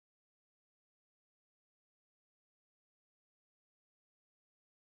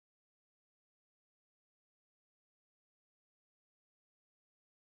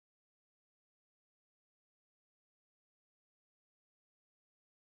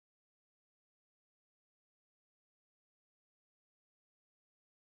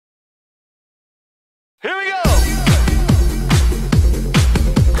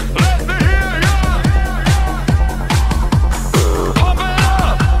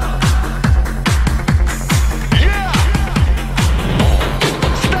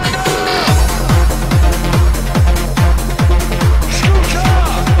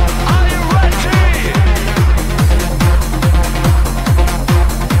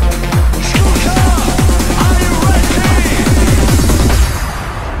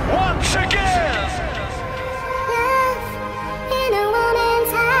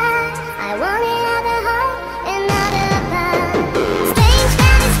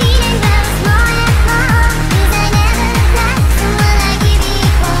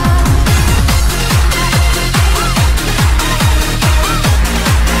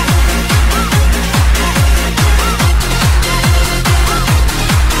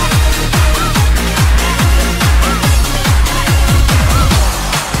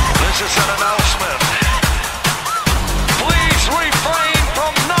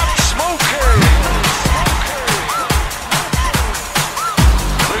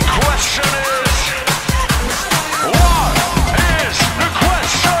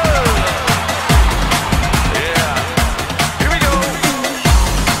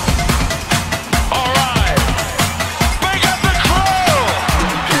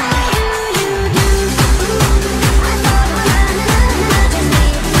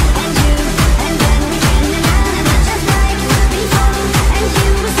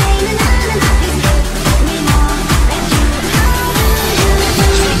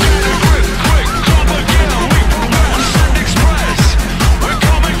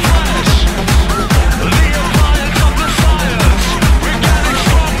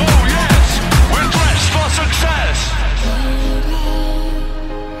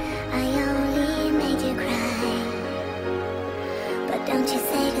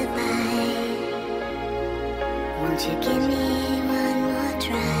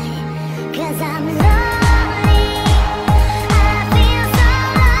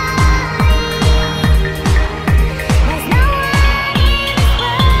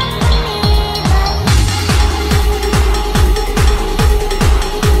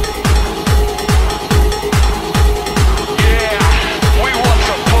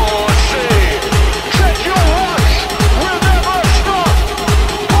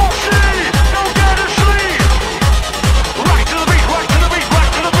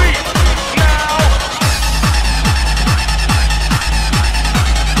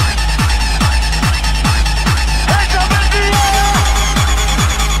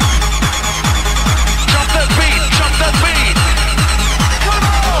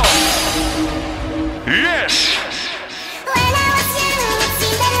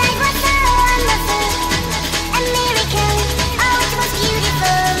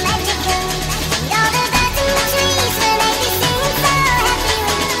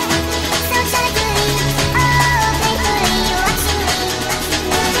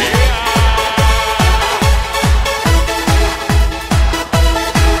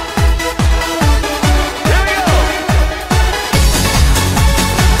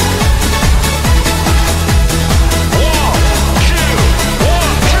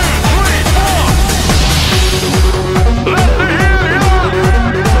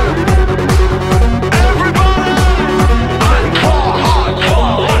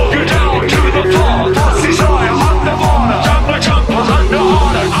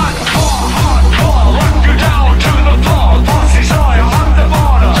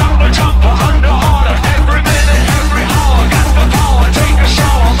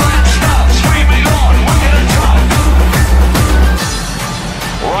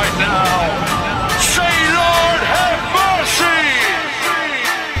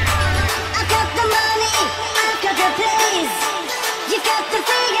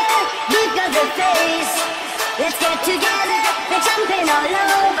Let's get together, we're jumping all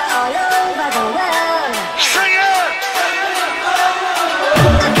over the world. Sing it!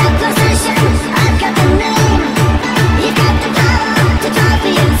 I've got possession, I've got the name. You've got the power to drive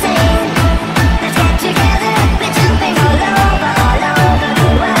me insane. Let's get together, we're jumping all over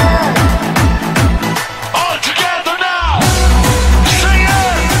the world. All together now! Sing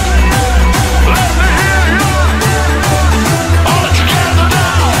it! Let me hear you! All together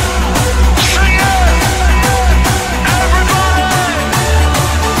now! Sing it! Everybody!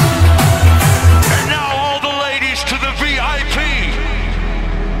 And now all the ladies to the VIP!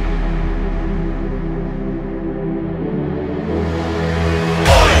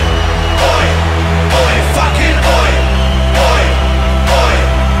 Oi! Oi! Oi! Fucking oi! Oi! Oi!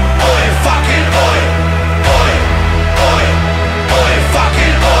 Oi! Fucking oi! Oi! Oi! Oi!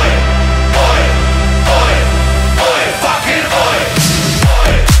 Fucking oi! Oi! Oi! Oi! Fucking oi!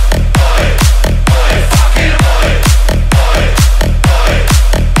 Oi! Oi! Oi! Fucking oi! Oi! Oi!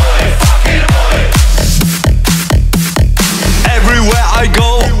 Oi! Fucking oi! Everywhere I go,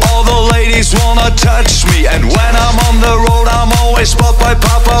 all the ladies wanna touch me. And when I'm on the road, I'm always spotted by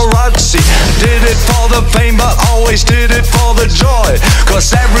paparazzi. Did it for the fame, but always did it for the joy.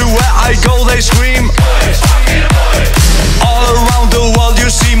 Cause everywhere I go, they scream oi, fucking oi. All around the world, you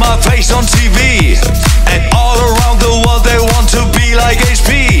see my face on TV. And all around the world, they want to be like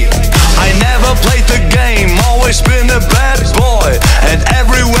HP. I never played the game, always been a bad boy. And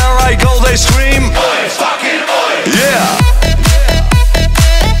everywhere I go, they scream oi, fucking oi. Yeah.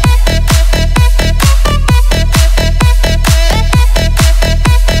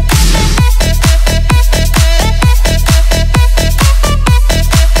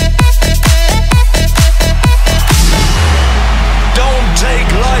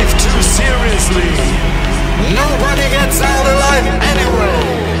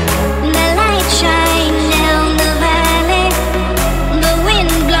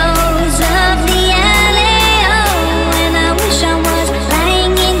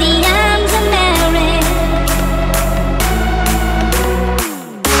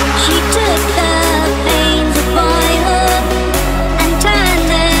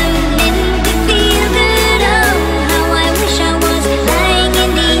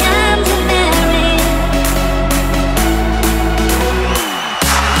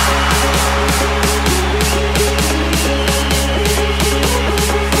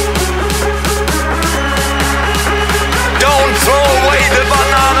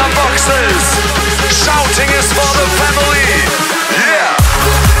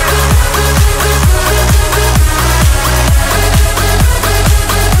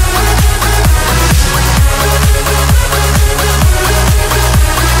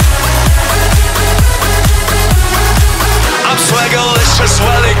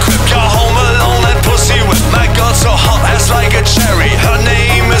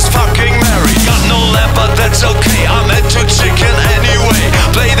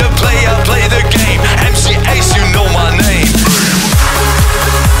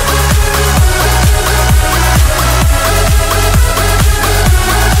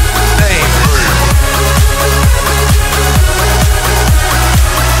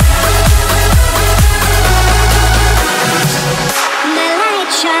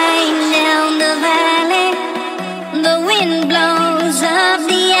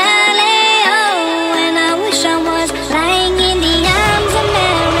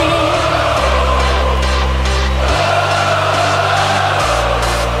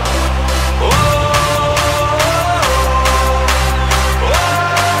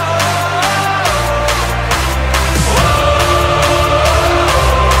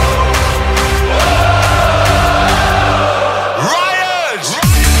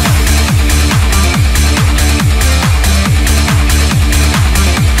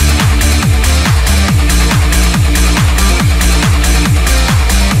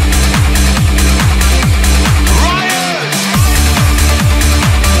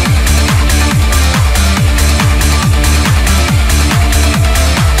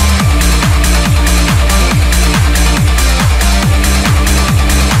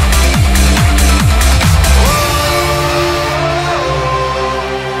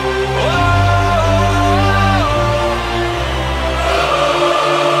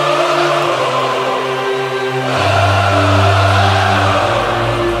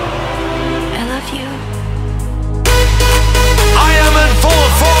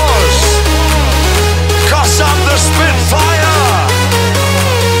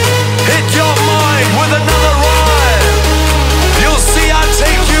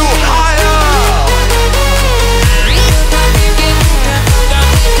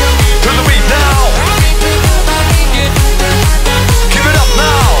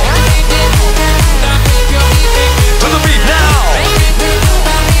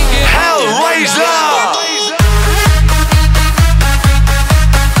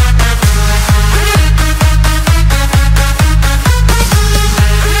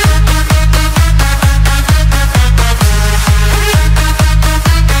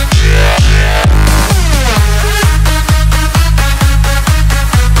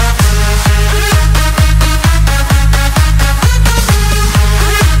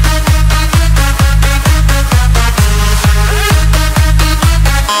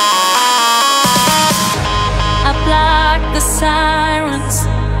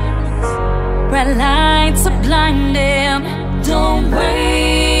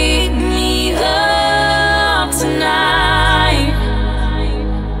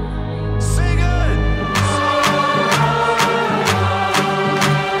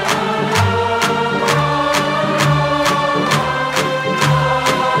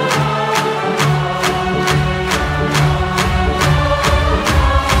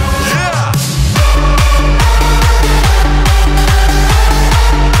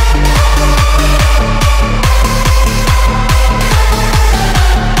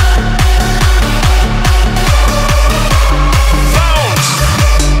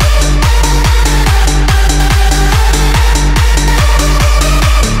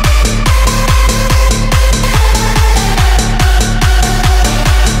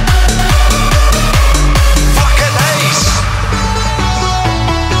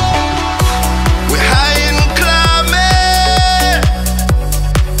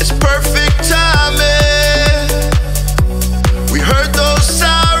 those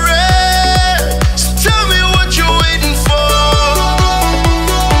sirens. So tell me what you're waiting for.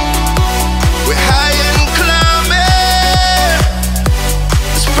 We're high and climbing.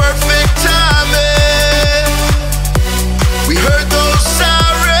 It's perfect timing. We heard those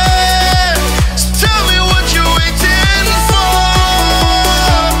sirens. So tell me what you're waiting for.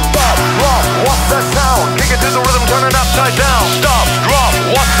 Stop, drop, what's that sound? Kick it to the rhythm, turn it upside down. Stop, drop,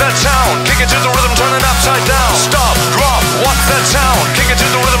 what's that sound? Kick it to the rhythm, turn it upside down. Stop, drop, what's that sound? Kick it to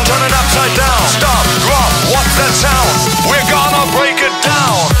the rhythm, turn it upside down. Stop, drop, what's that sound? We're gonna break it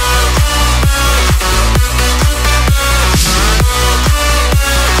down.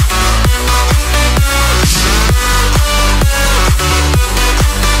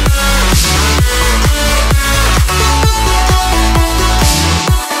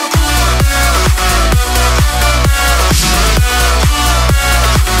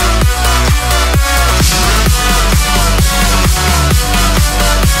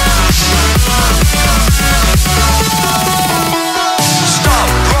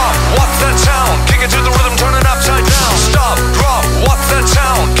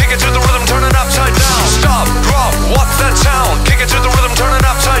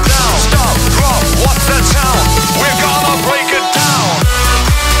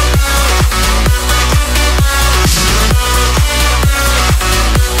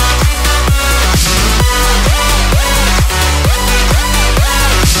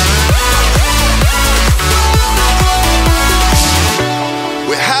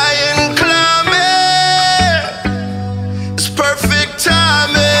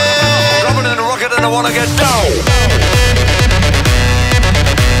 I wanna get down.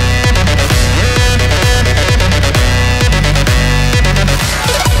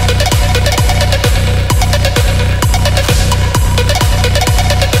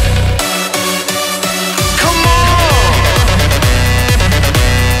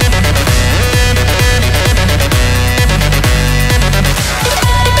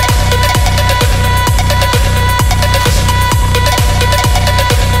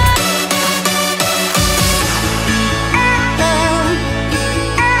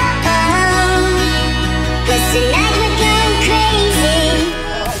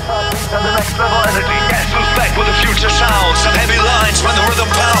 Level energy, guess who's back with the future sounds? Some heavy lines when the rhythm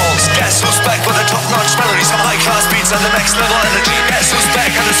pounds. Guess who's back with the top-notch melodies? Some high-class beats and the next level energy. Guess who's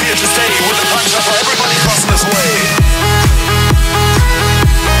back?